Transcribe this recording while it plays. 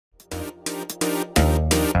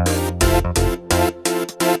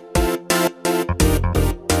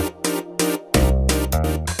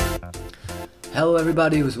Hello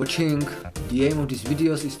everybody who's watching. The aim of these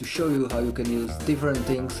videos is to show you how you can use different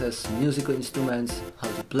things as musical instruments, how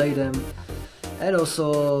to play them, and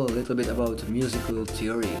also a little bit about musical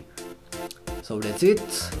theory. So that's it.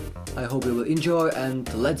 I hope you will enjoy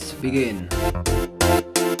and let's begin.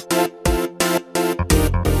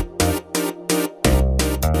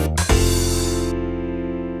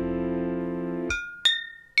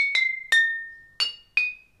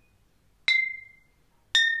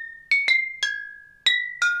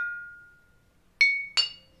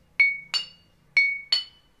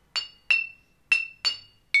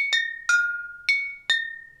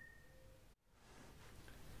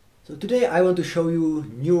 So today I want to show you a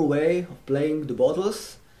new way of playing the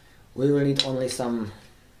bottles. We will need only some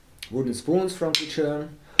wooden spoons from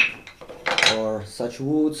kitchen or such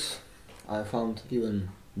woods. I found even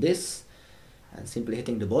this, and simply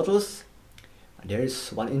hitting the bottles. There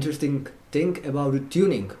is one interesting thing about the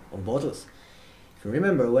tuning of bottles. If you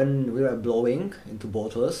remember, when we were blowing into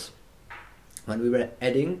bottles, when we were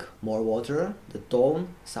adding more water, the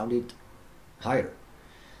tone sounded higher.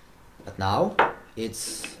 But now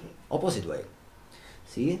it's opposite way.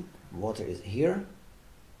 See, water is here,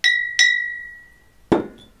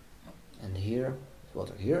 and here,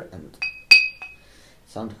 water here, and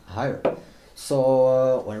sound higher.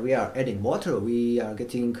 So when we are adding water, we are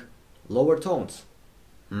getting lower tones.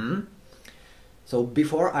 So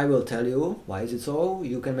before I will tell you why is it so,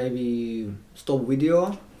 you can maybe stop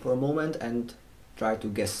video for a moment and try to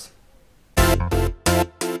guess.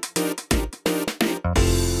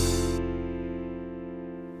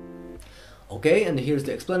 Okay, and here's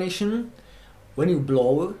the explanation. When you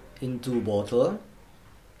blow into a bottle,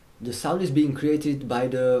 the sound is being created by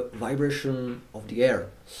the vibration of the air.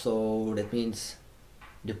 So that means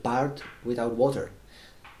the part without water.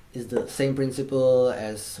 It's the same principle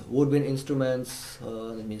as woodwind instruments,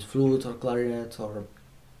 that means flute or clarinet or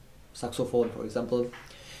saxophone, for example.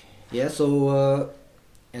 Yeah, so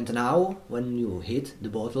and now when you hit the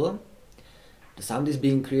bottle, the sound is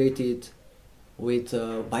being created with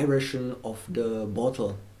vibration of the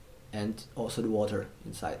bottle and also the water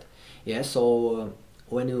inside. Yeah, so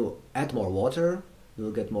when you add more water, you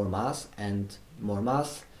will get more mass, and more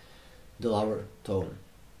mass, the lower tone.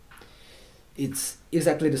 It's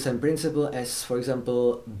exactly the same principle as, for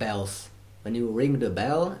example, bells. When you ring the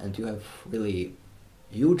bell and you have really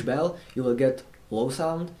huge bell, you will get low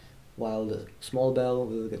sound, while the small bell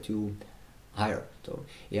will get you higher. So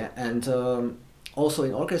yeah, and also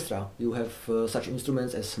in orchestra you have such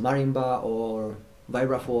instruments as marimba or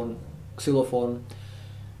vibraphone, xylophone.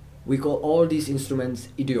 We call all these instruments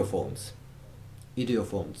idiophones.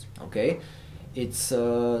 Idiophones, okay? It's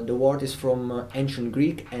the word is from ancient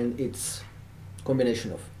Greek, and it's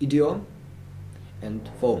combination of idio and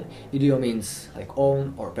phone. Idio means like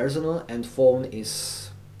own or personal, and phone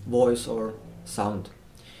is voice or sound.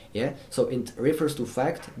 Yeah, so it refers to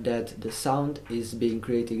fact that the sound is being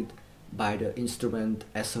created by the instrument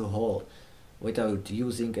as a whole, without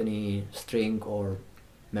using any string or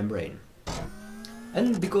membrane.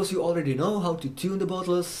 And because you already know how to tune the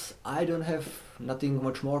bottles, I don't have nothing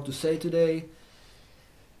much more to say today.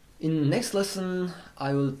 In next lesson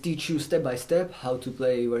I will teach you step by step how to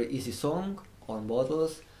play a very easy song on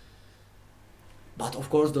bottles. But of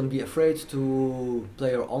course don't be afraid to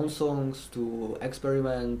play your own songs, to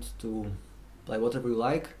experiment, to play whatever you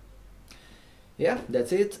like. Yeah,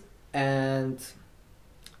 that's it. And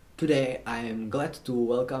today I am glad to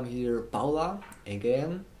welcome here Paula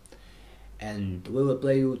again, and we will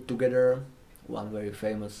play you together one very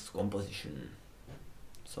famous composition.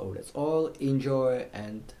 So that's all, enjoy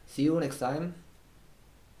and see you next time.